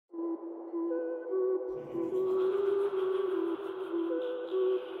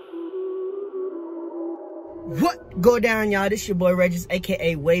What go down, y'all? This your boy Regis,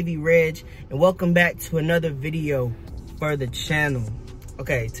 aka Wavy Reg, and welcome back to another video for the channel.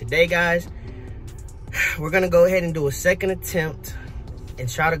 Okay, today guys, we're gonna go ahead and do a second attempt and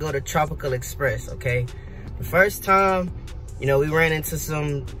try to go to Tropical Express. Okay, the first time, we ran into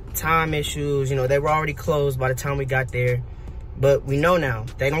some time issues. They were already closed by the time we got there, but we know now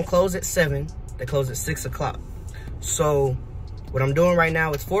they don't close at 7, they close at 6 o'clock. So what I'm doing right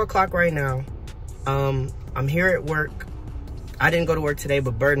now, it's 4 o'clock right now. I'm here at work. I didn't go to work today,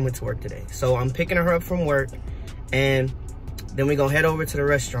 but Burden went to work today. So I'm picking her up from work, and then we're gonna head over to the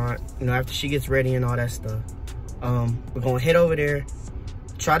restaurant, after she gets ready and all that stuff. We're gonna head over there,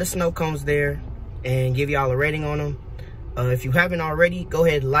 try the snow cones there, and give y'all a rating on them. If you haven't already, go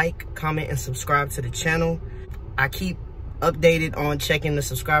ahead, like, comment, and subscribe to the channel. I keep updated on checking the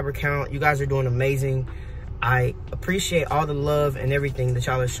subscriber count. You guys are doing amazing. I appreciate all the love and everything that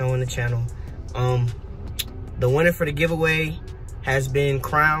y'all are showing the channel. The winner for the giveaway has been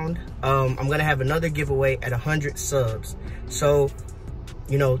crowned. I'm gonna have another giveaway at 100 subs. So,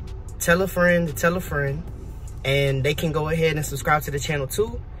 tell a friend, and they can go ahead and subscribe to the channel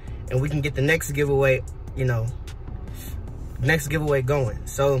too, and we can get the next giveaway, going.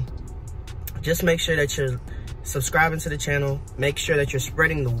 So just make sure that you're subscribing to the channel. Make sure that you're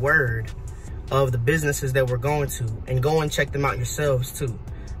spreading the word of the businesses that we're going to, and go and check them out yourselves too,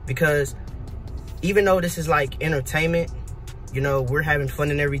 because even though this is like entertainment, we're having fun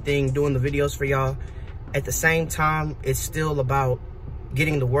and everything, doing the videos for y'all, at the same time, it's still about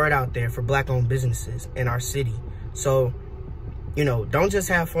getting the word out there for Black-owned businesses in our city. So, don't just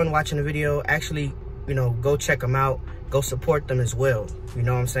have fun watching the video. Actually, go check them out. Go support them as well. You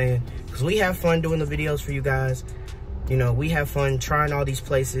know what I'm saying? Because we have fun doing the videos for you guys. We have fun trying all these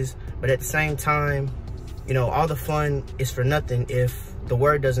places. But at the same time, all the fun is for nothing if the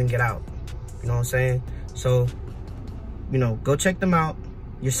word doesn't get out. You know what I'm saying? So, go check them out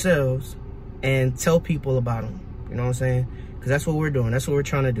yourselves and tell people about them. You know what I'm saying? Because that's what we're doing. That's what we're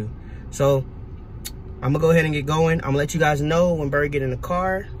trying to do. So, I'm going to go ahead and get going. I'm going to let you guys know when Bird get in the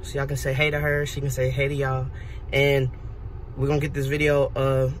car, so y'all can say hey to her. She can say hey to y'all. And we're going to get this video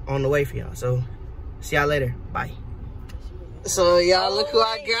on the way for y'all. So, see y'all later. Bye. So, y'all, look who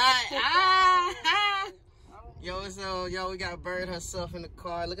I got. Yo, we got Bird herself in the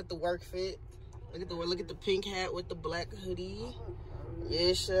car. Look at the work fit. Look at the pink hat with the black hoodie.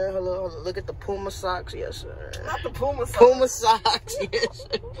 Yes, sir. Hello. Look at the Puma socks. Yes, sir. Not the Puma socks. Puma socks. Yes,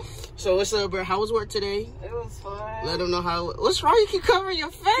 sir. So what's up, Bird? How was work today? It was fun. Let them know how. What's wrong? You keep covering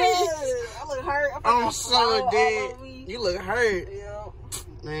your face. I look hurt. I'm so dead. You look hurt. Yeah.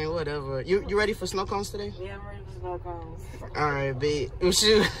 Man, whatever. You ready for snow cones today? Yeah, I'm ready for snow cones. All right, babe.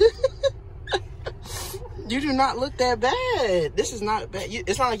 Shoot. You do not look that bad. This is not bad.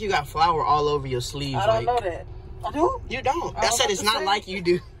 It's not like you got flour all over your sleeves. I don't know that. I do? You don't. I said it's not like you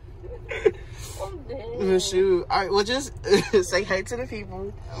do. I'm dead. Shoot. All right, well, just say hey to the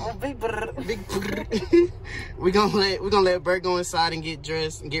people. Big brr. Big brr. We're gonna let Bird go inside and get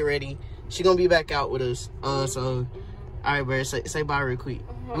dressed and get ready. She gonna be back out with us. So, all right, Bird, say bye real quick.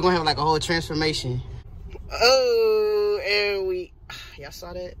 We're gonna have like a whole transformation. Oh, and y'all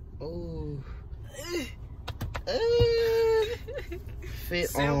saw that? Oh. Fit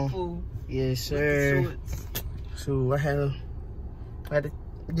Simple. on. Yes, sir. So I had to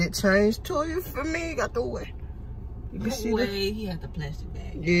get changed to you for me. Got the way. You can see that. He had the plastic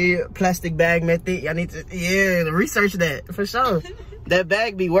bag. Yeah, plastic bag method. Y'all need to research that for sure. That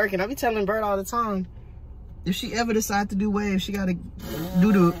bag be working. I be telling Bird all the time, if she ever decide to do waves, she gotta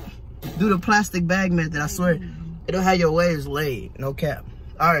do the plastic bag method. I swear, it'll have your waves laid. No cap.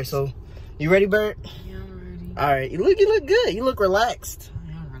 All right, so you ready, Bird? Yeah, I'm ready. All right, you look good. You look relaxed.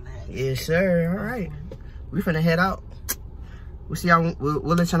 I'm relaxed. Yes, sir. All right, we finna head out. We'll see y'all.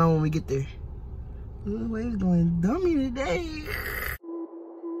 We'll let y'all know when we get there. Ooh, waves going dummy today.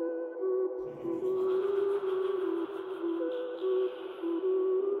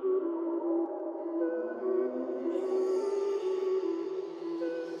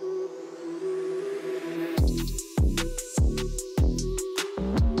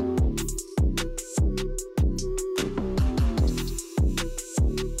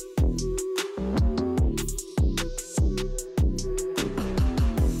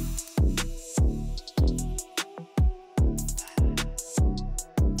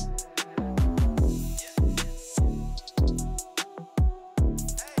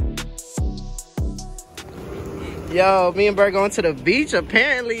 Yo, me and Bird going to the beach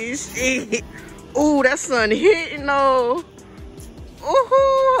apparently. Ooh, that sun hitting though.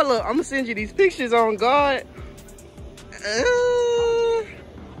 Ooh, look, I'm gonna send you these pictures on God.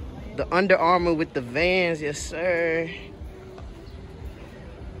 The Under Armour with the Vans, yes sir.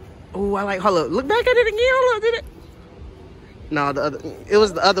 Oh, I like, hold up, look back at it again, hold up, did it? No, it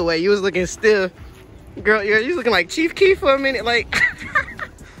was the other way. You was looking still. Girl, you was looking like Chief Keef for a minute, like.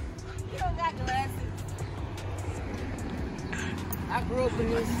 You don't got glasses. I grew up in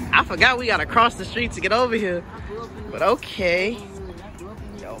this. I forgot we gotta cross the street to get over here. I grew up in this. But okay. I grew up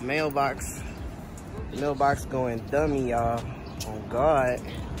in this. Yo, mailbox. Mailbox going dummy, y'all. Oh God.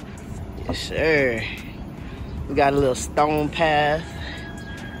 Yes, sir. We got a little stone path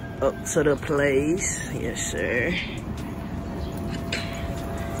up to the place. Yes, sir.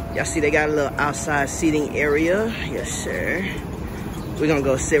 Y'all see they got a little outside seating area. Yes, sir. We're gonna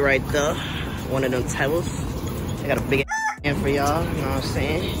go sit right there. One of them tables. I got a big fan for y'all. You know what I'm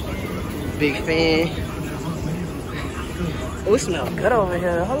saying? Big fan. Oh, it smells good over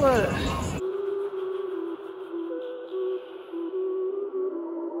here. Hold up.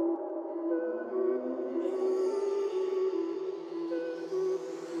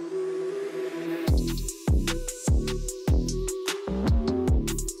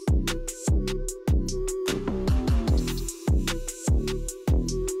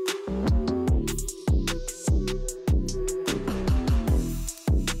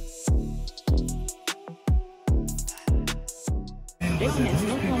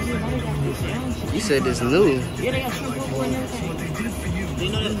 You said it's new. Yeah, they got shrimp pool and everything. Do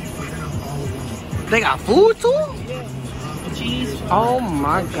you know that? They got food too? Yeah. Cheese. Oh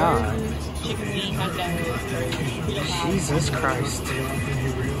my God. Chicken wing, hot dog. Jesus Christ.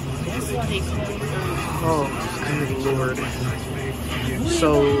 That's why they call it. Oh, good Lord.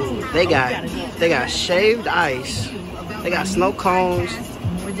 So they got shaved ice. They got snow cones.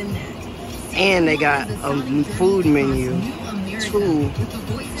 And they got a food menu. Too.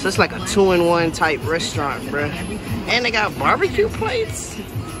 So it's like a 2-in-1 type restaurant, bruh. And they got barbecue plates.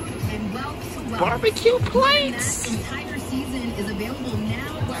 Barbecue plates.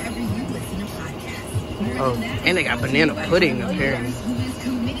 Oh, and they got banana pudding apparently.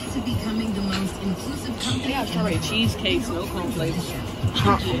 They got strawberry cheesecake, snow cone flavor.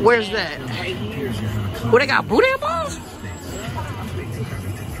 Huh? Where's that? Right here. Where they got boudin balls?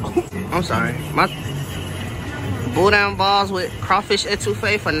 I'm sorry. My boudin balls with crawfish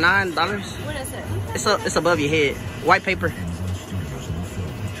etouffee for $9. What is that? It's above your head. White paper.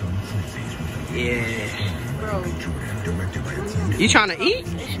 Yeah. Bro. You trying to eat?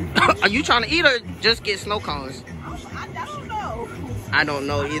 Are you trying to eat or just get snow cones? I don't know. I don't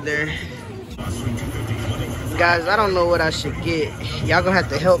know either. Guys, I don't know what I should get. Y'all gonna have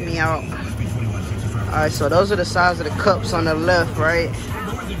to help me out. Alright, so those are the size of the cups on the left, right?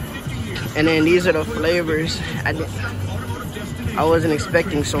 And then these are the flavors. I wasn't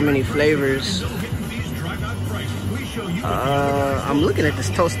expecting so many flavors. I'm looking at this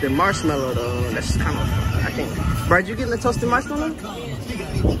toasted marshmallow though. That's kind of, I think. Brad, you getting the toasted marshmallow?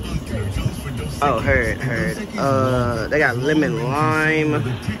 Oh, heard. They got lemon lime,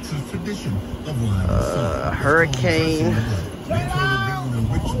 hurricane,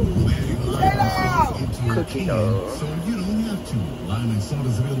 cookie dough,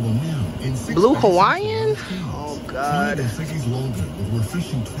 blue Hawaiian. Oh God.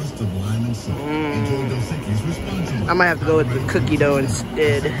 I might have to go with the cookie dough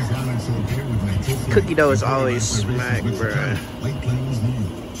instead. Cookie dough is always smack, bruh.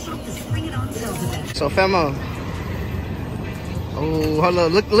 So Femo. Oh, hold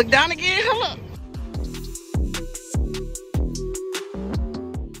up. Look down again. Hold up.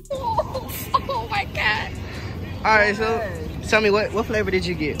 Oh my God. Alright, so tell me what flavor did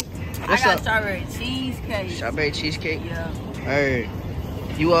you get? What's I got up? strawberry cheesecake. Strawberry cheesecake? Yeah. Alright.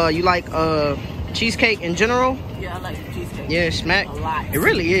 You like cheesecake in general? Yeah, I like the cheesecake. Yeah, smack. A lot. It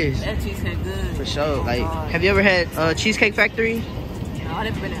really is. That cheesecake good. For sure. Oh, Like, God. have you ever had Cheesecake Factory? No, I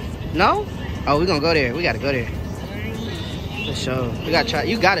never been there. No? Oh, we're gonna go there. We gotta go there. For sure. We gotta try.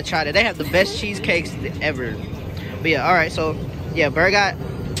 You gotta try that. They have the best cheesecakes ever. But yeah, alright, so yeah, Bird got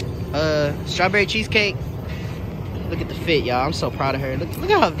strawberry cheesecake. Look at the fit, y'all. I'm so proud of her. Look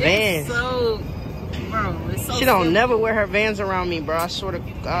at her Vans. It's so, bro, it's so She don't simple. never wear her Vans around me, bro. I swear to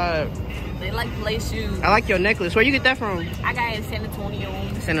God. They like play shoes. I like your necklace. Where you get that from? I got it in San Antonio.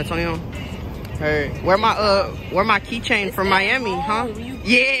 San Antonio. Her. Where my keychain from Miami, huh?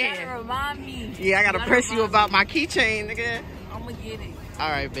 Yeah. You gotta remind me. Yeah, I gotta press you about my keychain, nigga. I'm gonna get it.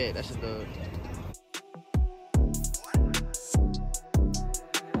 Alright, bet. That's a dub.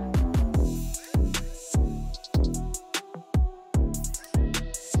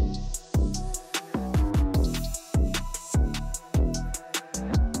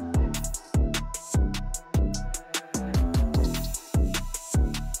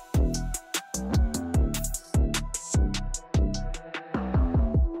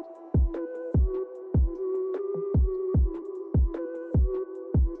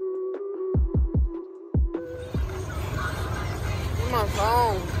 my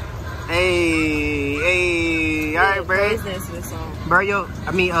phone. Hey, all right, bro. Bro,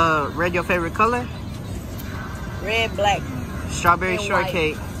 red your favorite color? Red, black. Strawberry and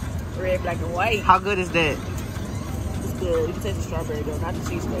shortcake. White. Red, black, and white. How good is that? It's good. You can taste the strawberry though, not the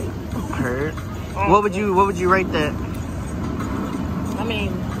cheesecake. Heard. What would you rate that? I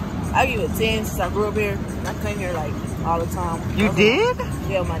mean, I give it a 10 since I grew up here. I came here like all the time. You did?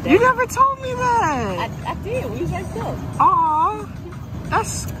 Yeah, my dad. You never told me that. I did. We was right there. Aw,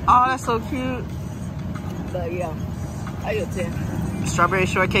 that's so cute. But yeah, I give it a 10. Strawberry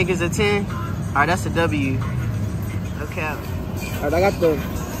shortcake is a 10. All right, that's a W. Okay. All right, I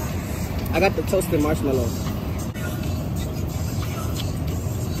got the toasted marshmallow.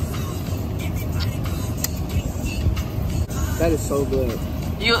 That is so good.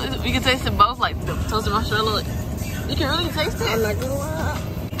 You can taste it both, like the toasted marshmallow. You can really taste it. I'm not gonna lie.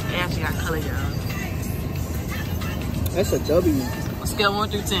 Yeah, she got color, y'all. That's a W. Scale 1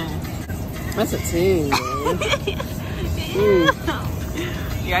 through 10. That's a 10, man.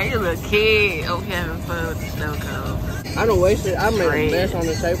 Yeah, you a little kid. Okay, having fun with the snow cone. I done wasted. I made a mess on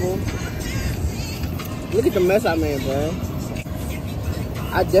the table. Look at the mess I made, bro.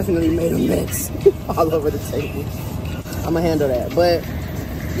 I definitely made a mess all over the table. I'm gonna handle that. But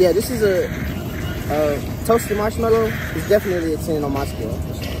yeah, this is a toasted marshmallow. It's definitely a 10 on my scale.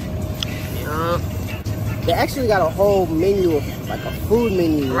 Yup. They actually got a whole menu of like a food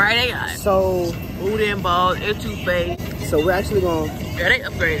menu. Right, they got it. So food and balls, etouffee. So we're actually gonna. Yeah, they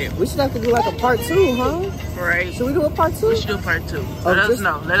upgraded. We should have to do like a part 2, huh? Right. Should we do a part 2? We should do a part 2. Let us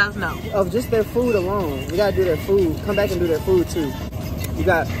know. Let us know. Of just their food alone. We gotta do their food. Come back and do their food too. We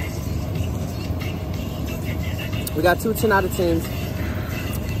got 2 10 out of 10s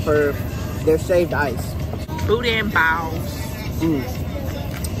for their shaved ice. Food and balls.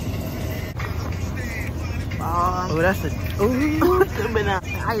 Oh, that's a. Ooh,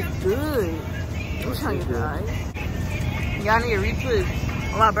 Ice good. I'm trying to get the ice. Y'all need to retweet.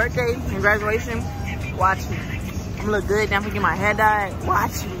 On my birthday and graduation, watch me. I'm gonna look good. Now I'm gonna get my hair dyed.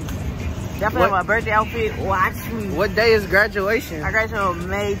 Watch me. Definitely have my birthday outfit. Watch me. What day is graduation? I graduated on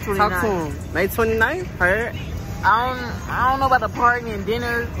May 29th. Talk to him. May 29th? Heard. I don't know about the party and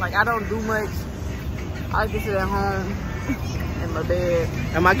dinner. Like, I don't do much. I just sit at home in my bed.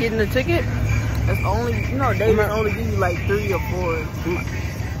 Am I getting the ticket? It's only, you know, they only give you like 3 or 4.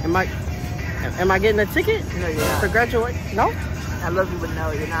 Am I getting a ticket? No, you're not. For graduate? No? I love you, but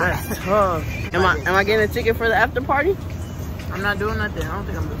no, you're not. That's tough. Am I getting a ticket for the after party? I'm not doing nothing. I don't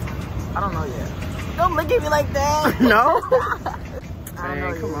think I'm doing something. I don't know yet. Don't look at me like that. No? I don't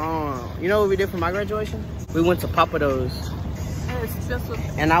know. Come on. You know what we did for my graduation? We went to Papados.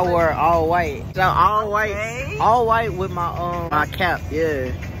 And I wore all white. So all white with my my cap,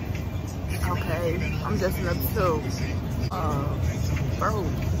 yeah. Okay, I'm dressing up too. Bro.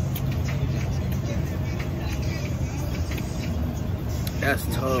 That's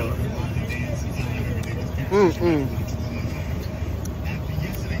tough.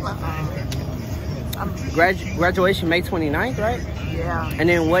 Graduation May 29th, right? Yeah. And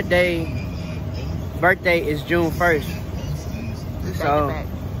then what day? Birthday is June 1st. So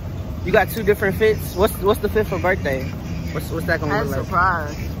you got 2 different fits. What's the fit for birthday? What's that gonna look like?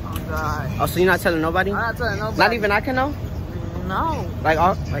 Surprise. Oh God. Oh, so you're not telling nobody? I'm not telling nobody. Not even I can know? No. Like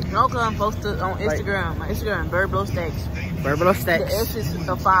no, cause I'm posted on Instagram. My Instagram, Burblo Stacks. Burblo Stacks. The S is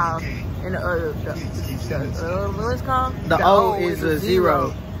a 5, and the what is it called? The O is a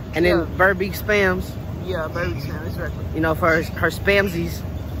 0. And then Burbeek spams. Yeah, Burbeek spams. It's right. You know, for her spamsies.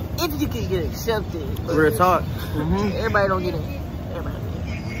 If you can get accepted. Real talk. Everybody don't get it. Everybody don't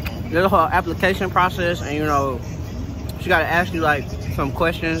get it. There's a whole application process, and you know, she gotta ask you like some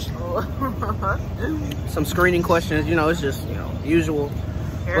questions, some screening questions. You know, it's just usual.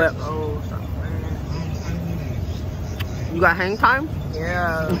 But you got hang time?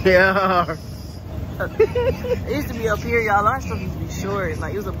 Yeah. Yeah. It used to be up here, y'all. Our stuff used to be short.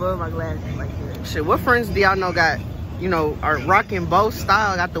 Like, it was above my glasses, like that. Shit, what friends do y'all know got, are rocking both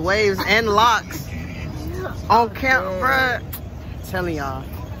style, got the waves and locks on camera, bruh? Telling y'all.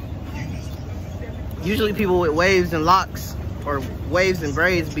 Usually people with waves and locks or waves and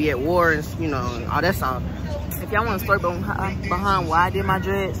braids be at war and, all that stuff. If y'all want to story behind why I did my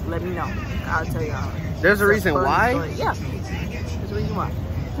dreads, let me know. I'll tell y'all. There's a reason why? Story. Yeah. There's a reason why.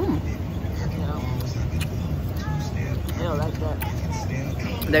 They don't like that.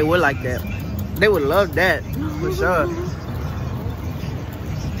 They would like that. They would love that, for sure.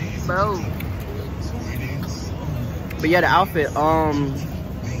 Bro. But yeah, the outfit,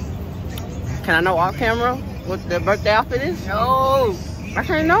 can I know off camera what the birthday outfit is? No. I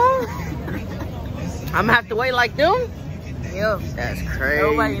can't know. I'm gonna have to wait like them? Yeah. That's crazy.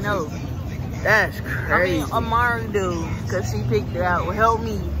 Everybody knows. That's crazy. I mean, Amari do, because she picked it out. Help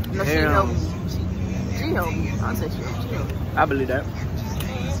me. No, she helped me. She helped me. I'll say she helped me. I believe that.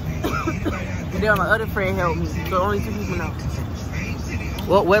 And then my other friend helped me. So only 2 people know.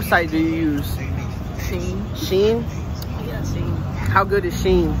 What website do you use? Shein. Shein? Yeah, Shein. How good is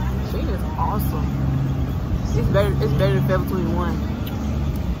Shein? Shein is awesome. It's better than Forever 21.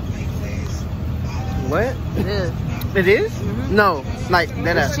 What? It is. It is? Mm-hmm. No, like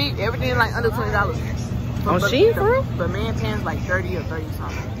that. It's cheap. Everything like under $20. On Shein, for real? But man pants like 30 or 30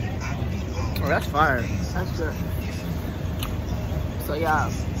 something. Oh, that's fire. That's good. So yeah,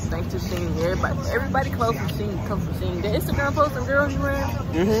 thanks to Shein, everybody close from Shein comes from Shein. The Instagram post and girls you wearing,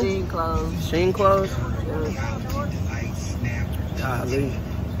 Shein clothes. Shein clothes. Yeah. Golly.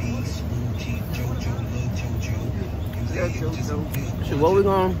 So what we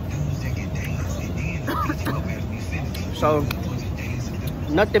going? So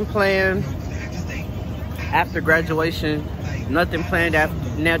nothing planned after graduation. Nothing planned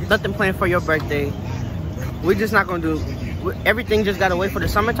nothing planned for your birthday. We're just not gonna do. Everything just gotta wait for the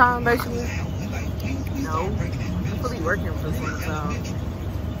summertime, basically. No, I'm fully working for summertime.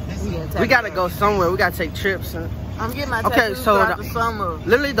 We gotta go somewhere. We gotta take trips. I'm getting my tattoos throughout the summer.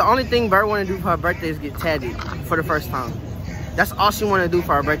 Literally, the only thing Bird want to do for her birthday is get tatted for the first time. That's all she want to do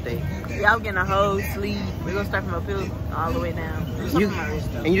for her birthday. Yeah, I'm getting a whole sleeve. We're gonna start from up here all the way down.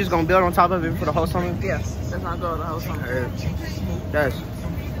 And you just gonna build on top of it for the whole summer? Yeah, that's my goal the whole summer. That's.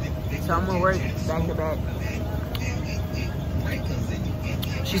 So I'm gonna work back to back.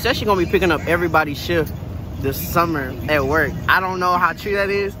 She said she's gonna be picking up everybody's shift this summer at work. I don't know how true that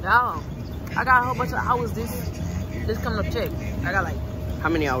is. No, I got a whole bunch of hours this coming up check. I got like, how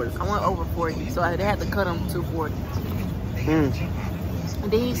many hours? I went over 40, so they had to cut them to 40. And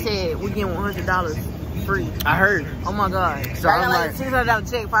then he said we're getting $100 free. I heard. Oh my God. So I got like $600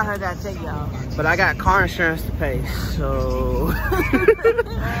 check, $500 check, y'all. But I got car insurance to pay, so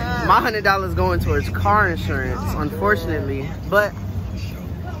my $100 going towards car insurance, unfortunately. But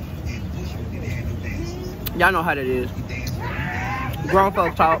y'all know how that is. Grown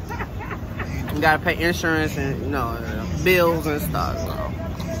folk talk. You gotta pay insurance and bills and stuff. So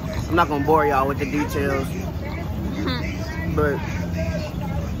I'm not gonna bore y'all with the details, but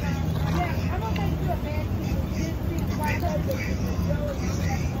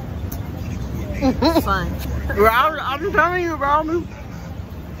fun. Bro, I'm telling you, bro.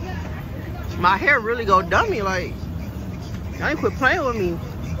 My hair really go dummy. Like, y'all ain't quit playing with me.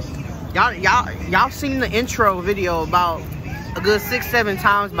 Y'all seen the intro video about a good 6-7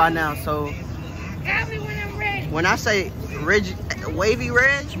 times by now. So when I say wavy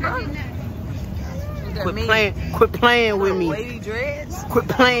reg, bro, quit playing with me. Wavy dreads? Quit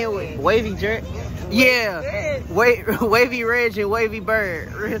playing with wavy dread. Yeah, wavy reg and wavy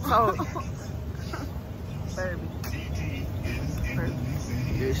bird. Real talk.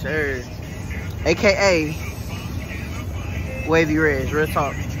 Yes, sir. AKA wavy reg. Real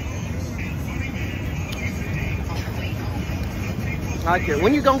talk. I like it.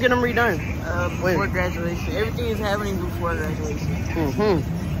 When you gonna get them redone? Before graduation. Everything is happening before graduation.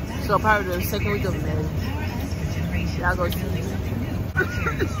 So probably the second week of May. Y'all go see.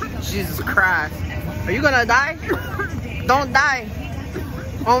 Jesus Christ. Are you gonna die? Don't die.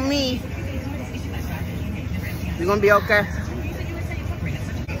 On me. You gonna be okay?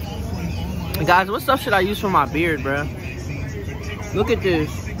 Guys, what stuff should I use for my beard, bro? Look at this.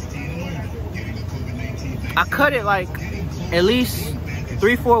 I cut it like at least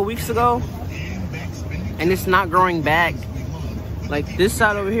 3-4 weeks ago, and it's not growing back. Like this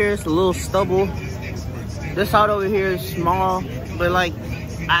side over here is a little stubble. This side over here is small, but like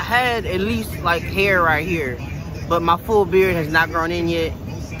I had at least like hair right here, but my full beard has not grown in yet.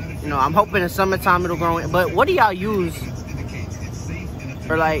 You know, I'm hoping in summertime it'll grow in. But what do y'all use,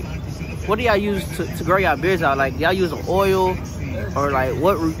 or like what do y'all use to grow y'all beards out? Like y'all use an oil, or like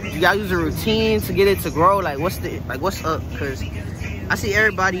what y'all use a routine to get it to grow? Like what's up? Cause I see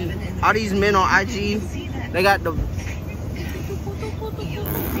everybody, all these men on IG, they got the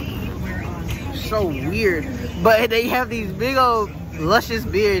so weird, but they have these big old luscious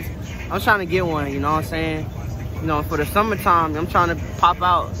beards. I'm trying to get one, you know what I'm saying? You know, for the summertime, I'm trying to pop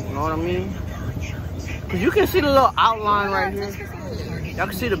out, you know what I mean? Cause you can see the little outline right here. Y'all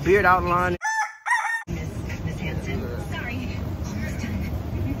can see the beard outline.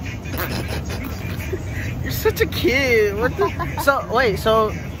 You're such a kid. What the? So wait,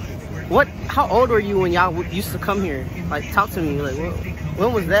 so what? How old were you when y'all used to come here? Like, talk to me. Like,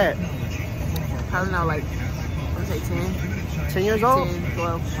 when was that? I don't know, like, I'm gonna say 10. 10 years old? 10,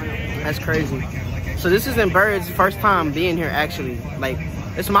 12. That's crazy. So this isn't Bird's first time being here, actually. Like,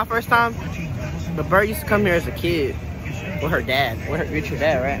 it's my first time. But Bird used to come here as a kid with her dad. With your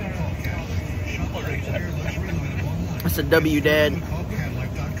dad, right? It's a W dad.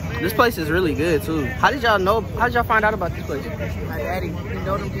 This place is really good too. How did y'all know? How did y'all find out about this place? My daddy, you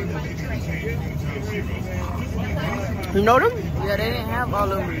know them people. You know them? Yeah, they didn't have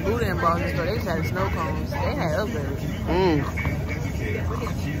all of them boudin balls, so they just had snow cones. They had upgrades.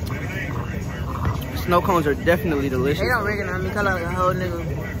 Snow cones are definitely delicious. They don't recognize me, call out like a whole nigga.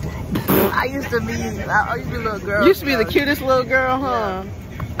 I used to be a little girl. You used to be the cutest little girl, huh?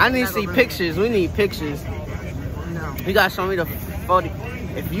 Yeah. I need to see pictures. We need pictures. No. You gotta show me the photo.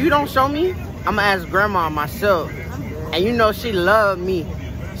 If you don't show me, I'm gonna ask grandma myself. And you know she loved me.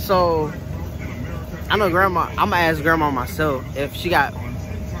 So, I know grandma, I'm gonna ask grandma myself if she got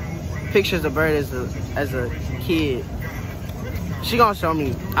pictures of Bird as a kid. She gonna show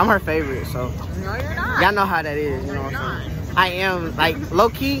me. I'm her favorite, so. No, you're not. Y'all know how that is, you know what I'm saying? I am, like,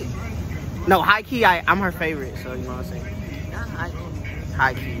 low-key, no, high-key, I'm her favorite, so you know what I'm saying? Not high-key.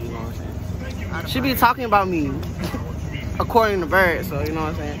 High-key, you know what I'm saying? She be talking about me, according to Bird, so you know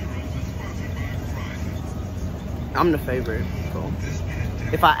what I'm saying? I'm the favorite, so.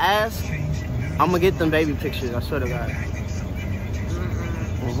 If I ask, I'm gonna get them baby pictures, I swear to God.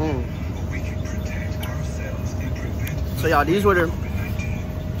 So y'all, these were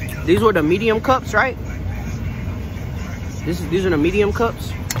the medium cups, right? These are the medium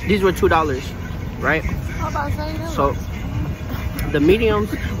cups. These were $2, right? How about saying that? So the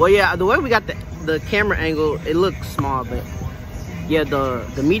mediums, well, yeah, the way we got the camera angle, it looks small, but yeah,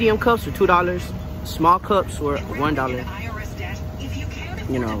 the medium cups were $2. Small cups were $1.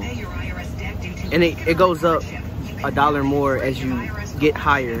 You know, and it goes up $1 more as you get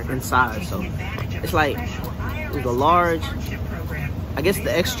higher in size. So it's like the large, I guess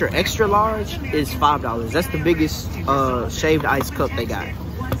the extra large is $5. That's the biggest shaved ice cup they got.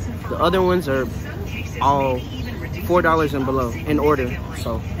 The other ones are all $4 and below in order.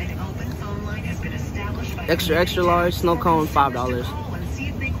 So extra large snow cone, $5.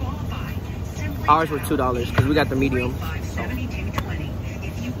 Ours were $2 because we got the medium. So.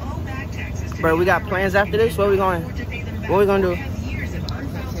 Bro, we got plans after this. Where we going? What we gonna do?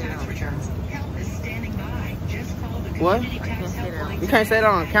 What? You can't say that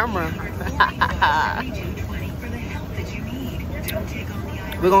on camera.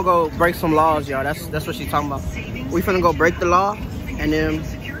 We're gonna go break some laws, y'all. That's what she's talking about. We finna go break the law, and then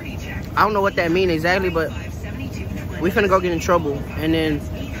I don't know what that means exactly, but we finna go get in trouble, and then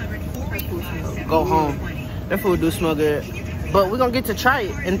go home. That food do smell good, but we're gonna get to try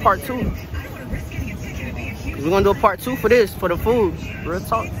it in part 2. We're gonna do a part 2 for this, for the food. Real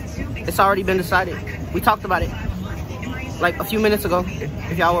talk. It's already been decided. We talked about it like a few minutes ago,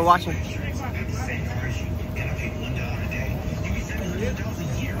 if y'all were watching.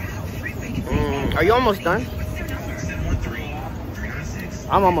 Are you almost done?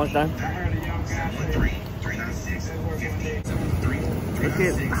 I'm almost done. Look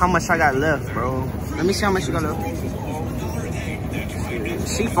at how much I got left, bro. Let me see how much you got left.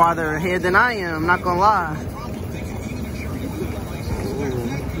 She farther ahead than I am, not gonna lie. Ooh.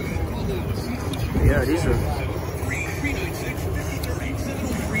 Yeah, these are...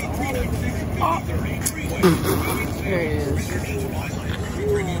 There it is.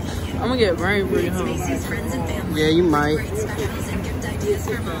 I'm gonna get brain pretty home. Yeah, you might.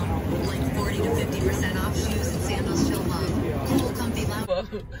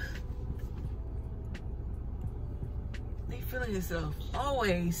 They feeling yourself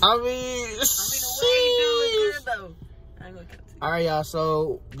always. I mean, the way you do is good though. I ain't gonna count to you. All right, y'all.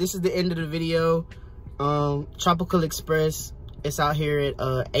 So this is the end of the video. Tropical Express. It's out here at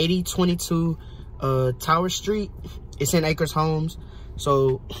 8022 Tower Street. It's in Acres Homes.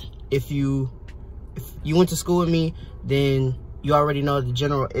 So if you went to school with me, then you already know the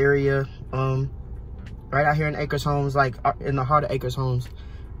general area. Right out here in Acres Homes, like in the heart of Acres Homes.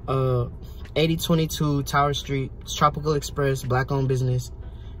 8022 Tower Street. It's Tropical Express, black-owned business.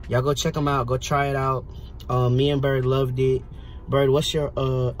 Y'all go check them out. Go try it out. Me and Bird loved it. Bird, what's your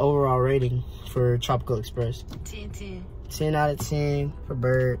overall rating for Tropical Express? 10/10. 10 out of 10 for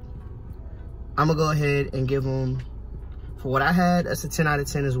Bird. I'm gonna go ahead and give them, for what I had, that's a 10 out of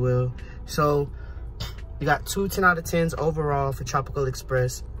 10 as well. So you got 2 10 out of 10s overall for Tropical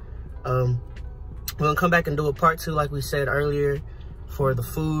Express. We're gonna come back and do a part 2 like we said earlier for the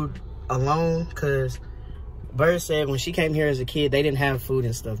food alone, because Bird said when she came here as a kid, they didn't have food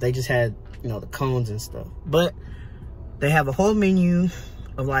and stuff. They just had, you know, the cones and stuff. But they have a whole menu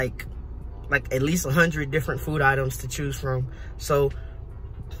of like at least 100 different food items to choose from. So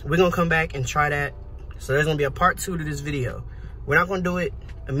we're gonna come back and try that So there's gonna be a part 2 to this video. We're not gonna do it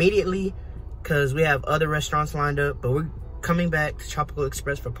immediately because we have other restaurants lined up, but we're coming back to Tropical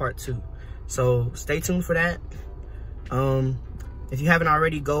Express for part 2. So stay tuned for that. If you haven't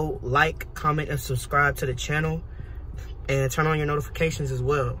already, go like, comment, and subscribe to the channel and turn on your notifications as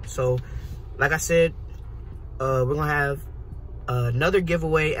well. So like I said, we're gonna have another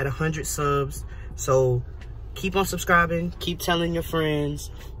giveaway at 100 subs. So keep on subscribing, keep telling your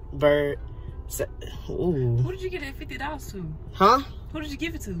friends. Bird. Ooh. Who did you get that $50 to? Huh? Who did you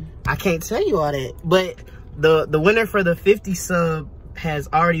give it to? I can't tell you all that, but the winner for the 50 sub has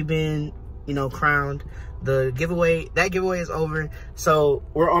already been, you know, crowned. That giveaway is over, so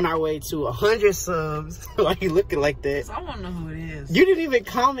we're on our way to 100 subs. Why are you looking like that? So I want to know who it is. You didn't even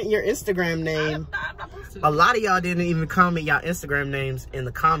comment your Instagram name. I'm not supposed to. A lot of y'all didn't even comment y'all Instagram names in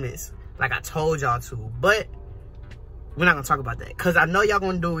the comments like I told y'all to, but we're not gonna talk about that because I know y'all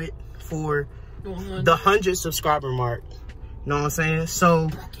gonna do it for the 100 subscriber mark. You know what I'm saying?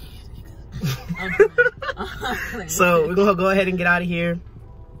 So so we're gonna go ahead and get out of here.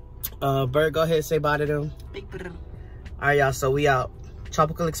 Bird, go ahead and say bye to them. All right, y'all, so we out.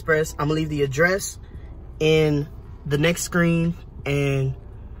 Tropical Express. I'm gonna leave the address in the next screen, and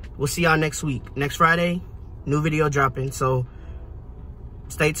we'll see y'all next week. Next Friday, new video dropping, so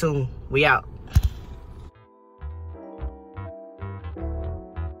stay tuned. We out.